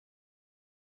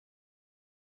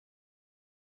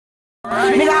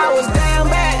Nigga, I was damn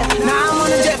bad. Now I'm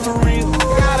on a jet for real.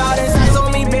 Got all this ice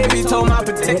on me, baby. Told my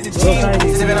protected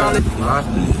jeans. Sipping on the.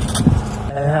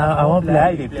 I won't play.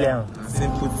 I play.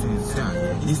 Simple things.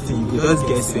 This thing, you just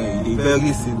get saying. It's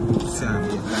very simple. Like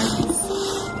this.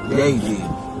 Yeah, you did.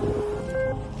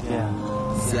 Yeah.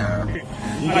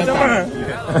 You get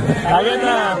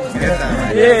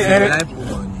that. Yeah. Like put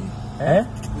money. Eh?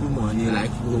 Put money,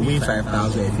 like you win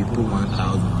 5,000 if you put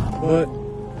 1,000. But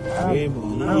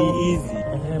easy.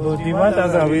 But the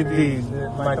 1,000 will be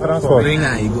my transport. Bring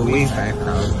her, you go win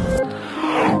 5,000.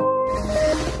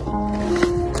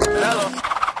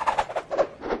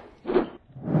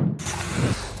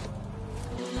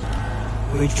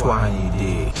 Which one you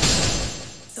did?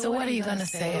 So what are you gonna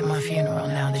say at my funeral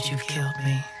now that you've killed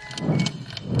me?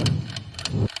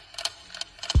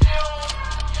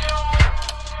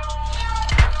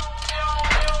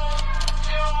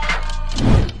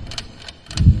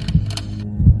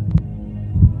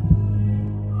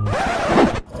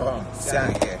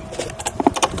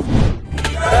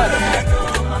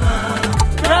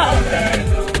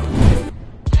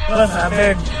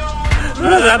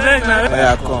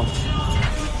 Yeah, come.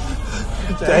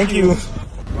 Thank you. You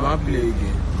want to play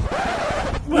again?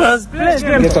 Let's play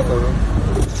again. Get up, bro.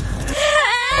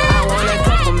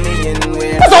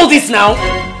 What's all this now?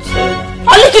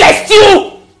 I'm looking like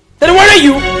steal! Then where are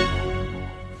you?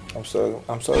 I'm sorry.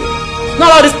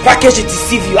 Not all this package to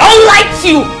deceive you. I don't like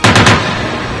you!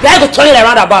 Then I go turn it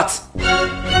around about.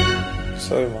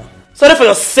 Sorry, ma. Sorry for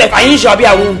yourself. I injured you,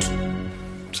 I won't.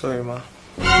 Sorry, ma.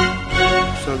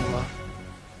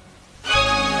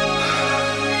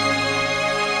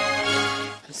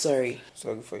 Sorry.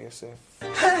 Sorry for yourself.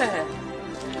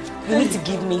 You need to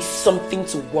give me something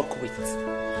to work with.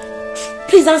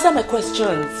 Please answer my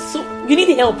questions. So, you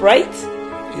need help, right?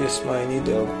 Yes, ma, I need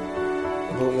help.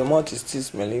 But your mouth is still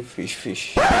smelling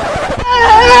fish.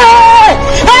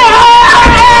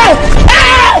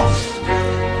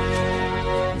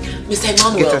 Mr.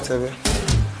 Emmanuel. Get out of here.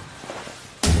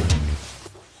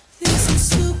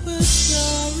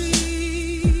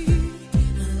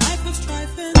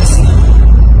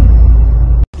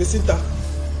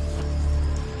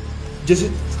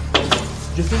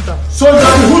 Jacinta. So you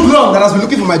are the hoodlum that has been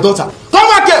looking for my daughter. Come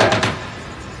back here!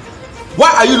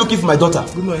 Why are you looking for my daughter?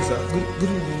 Good morning, sir. Good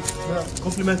evening.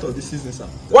 Compliment of the season, sir.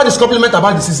 What is compliment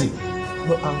about the season?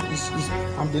 No,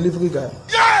 I'm delivery guy.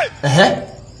 Yeah!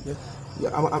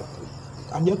 Yeah,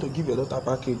 I'm here to give your daughter a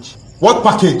package. What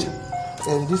package?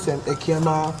 This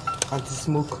Ekiema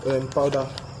anti-smoke powder.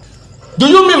 Do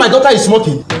you mean my daughter is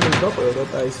smoking? No, it's not for your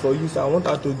daughter, it's for you, sir. I want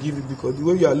her to give it because the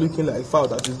way you are looking like foul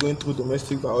that is going through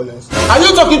domestic violence. Are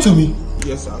you talking to me?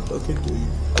 Yes, sir, I'm talking to you.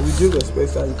 With due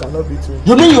respect, sir, you cannot beat me.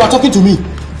 You mean you are talking to me?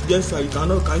 Yes, sir, you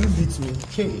cannot. Can you beat me?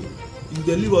 Hey. If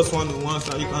they leave us one-on-one,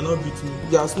 sir, you cannot beat me.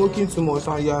 You are smoking too much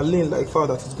and you are laying like foul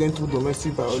that is going through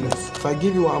domestic violence. If I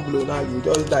give you one blow now, you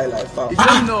just die like foul. You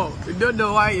don't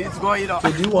know why it's going on. So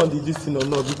do you want this thing or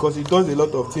not? Because it does a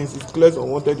lot of things. It clears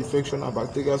unwanted infection and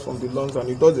bacteria from the lungs and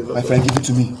it does a lot My friend, give it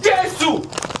to me. Yes, too!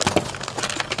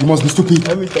 You must be stupid.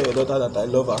 Let me tell your daughter that I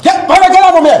love her. Get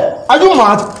out from here! Are you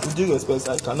mad? With due respect,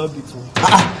 sir, you cannot beat me.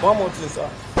 One more thing, sir.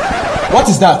 What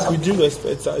is that? With due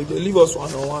respect, sir, if they leave us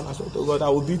one-on-one, I swear to God, I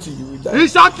will beat you with that. He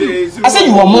shot you! I said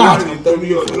you were mad. I'm telling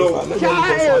you, let me leave us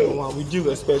one-on-one. With due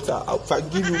respect, sir, if I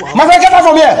give you one... My friend, get out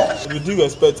from here! With due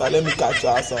respect, sir, let me catch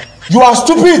you, sir. You are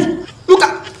stupid! Look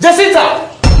at... Jacinta!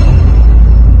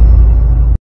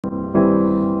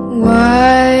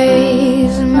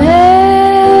 Wise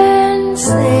men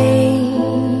say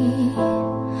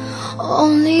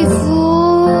only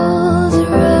fools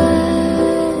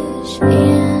rush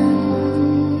in,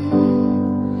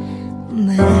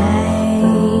 but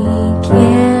I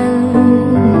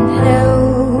can't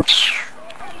help.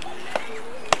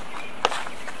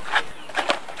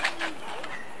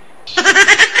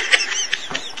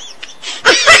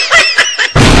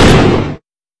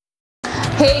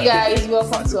 Hey guys,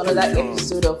 welcome to another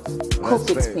episode of Cook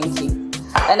It Pinky.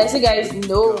 And as you guys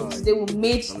know, today we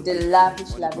made the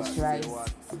lavish rice.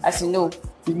 As you know,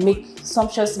 we make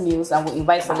sumptuous meals and we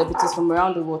invite celebrities from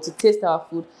around the world to taste our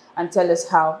food and tell us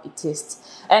how it tastes.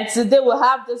 And today we'll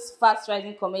have this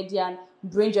fast-rising comedian,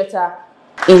 Brainjotter,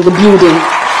 in the building.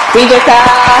 Brainjotter!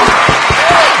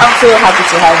 I'm so happy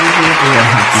to have you here.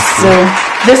 So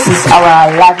this is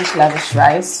our lavish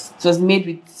rice. It was made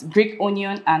with Greek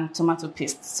onion and tomato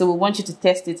paste. So we want you to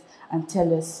test it and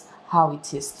tell us how it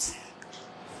tastes.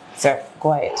 So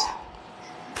go ahead.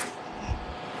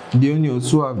 The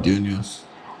onions, who have the onions?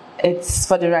 It's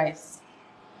for the rice.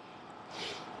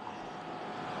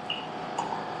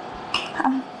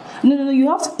 No, you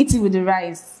have to eat it with the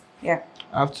rice. Yeah.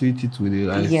 I have to eat it with the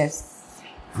rice. Yes.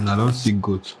 And I don't see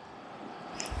goat.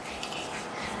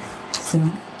 So,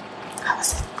 how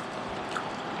was it?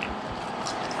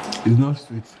 It's not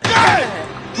sweet.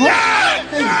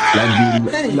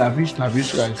 Like the lavish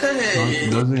rice.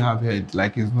 It doesn't have head.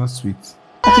 Like it's not sweet.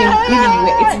 Okay, maybe you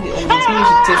were eating the onions. Maybe you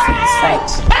should taste it this side.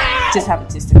 Just have a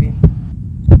taste of it.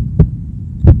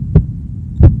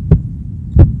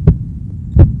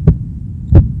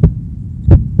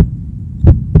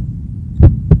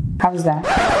 How's that?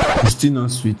 It's still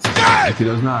not sweet. Like it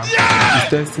does not have. It's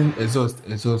testing exhaust.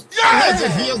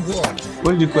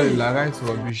 What do you call it? La rice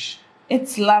rubbish.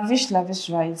 It's lavish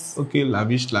rice. Okay,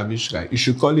 lavish rice. You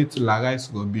should call it la rice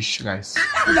rubbish rice.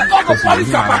 Because it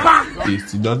doesn't have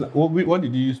taste. It doesn't. What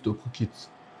did you use to cook it?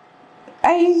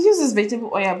 I use this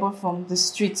vegetable oil I bought from the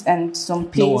street and some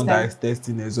paste. No one that is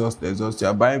testing exhaust. You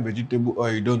are buying vegetable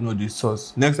oil, you don't know the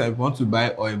source. Next time, if you want to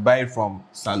buy oil, buy it from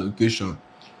Salocation.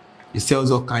 It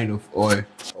sells all kind of oil,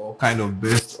 all kind of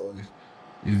best oil.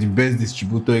 It's the best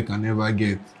distributor you can ever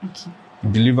get. Okay.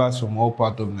 It delivers from all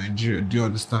parts of Nigeria. Do you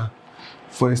understand?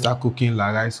 Before you start cooking la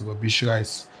rice, rubbish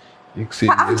rice, you say,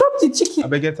 I dropped the chicken. I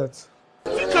beg get that.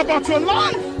 Think about your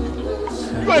life.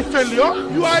 You are a failure.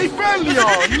 You are a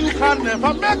failure. You can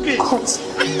never make it.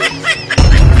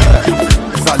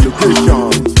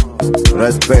 Salutation,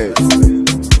 respect,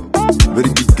 very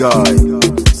good guy.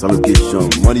 Salutation,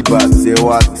 money back, say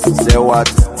what,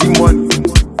 team money.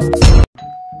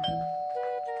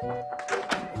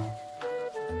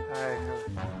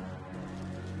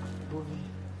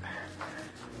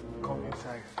 Come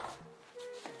inside.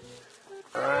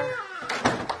 Alright.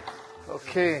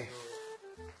 Okay.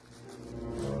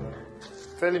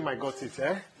 Tell him I got it,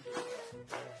 eh?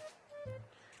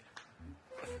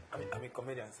 I'm a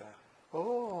comedian, sir.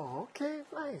 Oh, okay,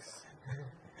 nice.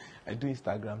 I do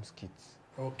Instagram skits.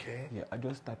 Okay. Yeah, I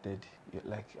just started. Yeah,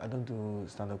 like, I don't do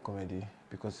stand-up comedy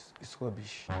because it's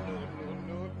rubbish.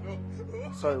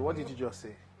 No. Sorry, what did you just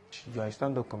say? You are a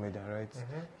stand-up comedian, right?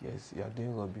 Yes, you are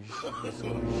doing rubbish. It's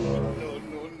rubbish.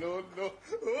 No.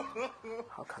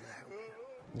 How can I help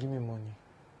you? Give me money.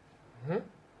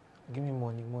 Give me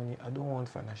money. I don't want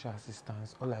financial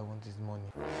assistance. All I want is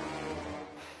money.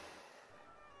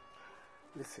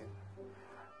 Listen,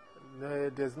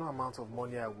 there's no amount of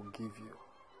money I will give you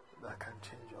that can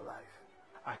change your life.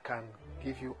 I can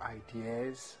give you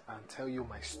ideas and tell you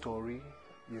my story,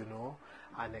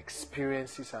 and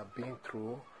experiences I've been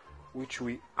through, which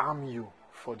will arm you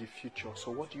for the future.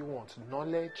 So what do you want?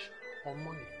 Knowledge or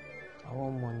money? I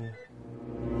want money.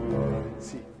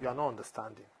 See, you are not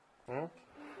understanding.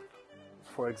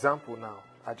 For example, now,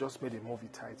 I just made a movie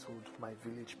titled My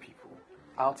Village People,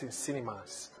 out in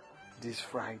cinemas this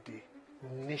Friday,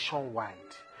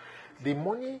 nationwide. The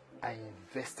money I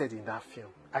invested in that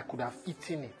film, I could have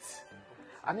eaten it.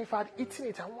 And if I had eaten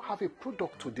it, I won't have a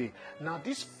product today. Now,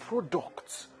 this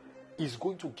product is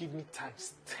going to give me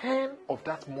times 10 of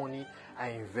that money I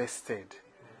invested.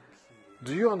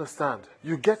 Do you understand?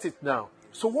 You get it now.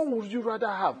 So what would you rather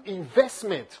have,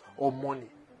 investment or money?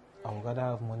 I would rather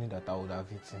have money that I would have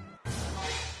eaten.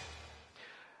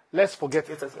 Let's forget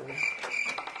it.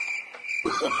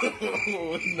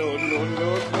 No.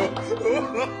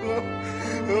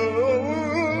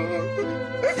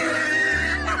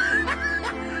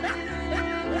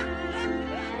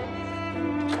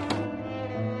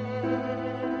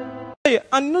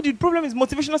 And the problem is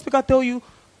motivational speaker tell you,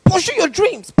 pursue your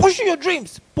dreams.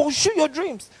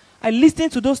 I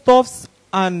listened to those stuffs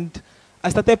and I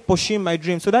started pursuing my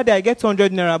dreams. So that day I get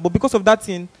 200 naira, but because of that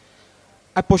thing,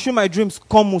 I pursue my dreams,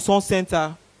 come Muson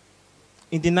Center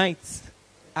in the night.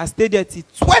 I stayed there till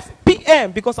 12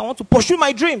 p.m. because I want to pursue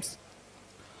my dreams.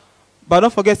 But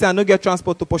don't forget, I don't get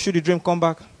transport to pursue the dream, come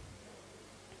back.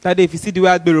 That day, if you see the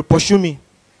way I'd be pursue me,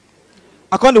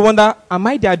 I can't wonder, am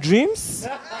I their dreams?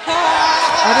 Okay.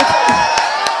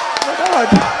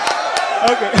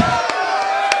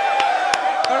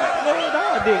 All right, no, that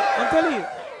was day. I'm telling you.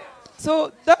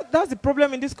 So that's the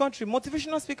problem in this country.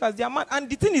 Motivational speakers, they are mad. And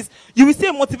the thing is, you will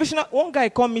say motivational. One guy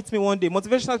come meet me one day.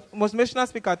 Motivational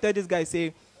speaker tell this guy,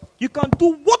 say, you can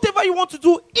do whatever you want to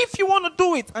do if you want to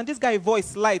do it. And this guy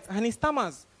voice light and he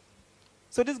stammers.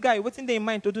 So this guy, what's in their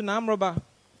mind to do now? I'm robber.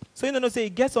 So you know, say,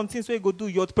 get some things so you go do.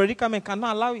 Your predicament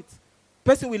cannot allow it.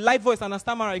 Person with light voice and a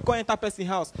stammerer, you can't enter person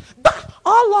house.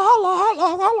 Allah,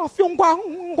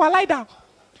 lie down.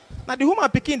 Now the woman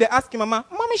picking, they ask him, Mama,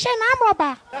 Mommy, she I'm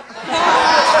robber. And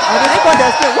then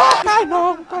they say, what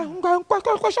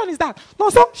kind of question is that? No,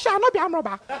 so she not be I'm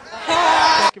robber.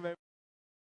 Thank you very much.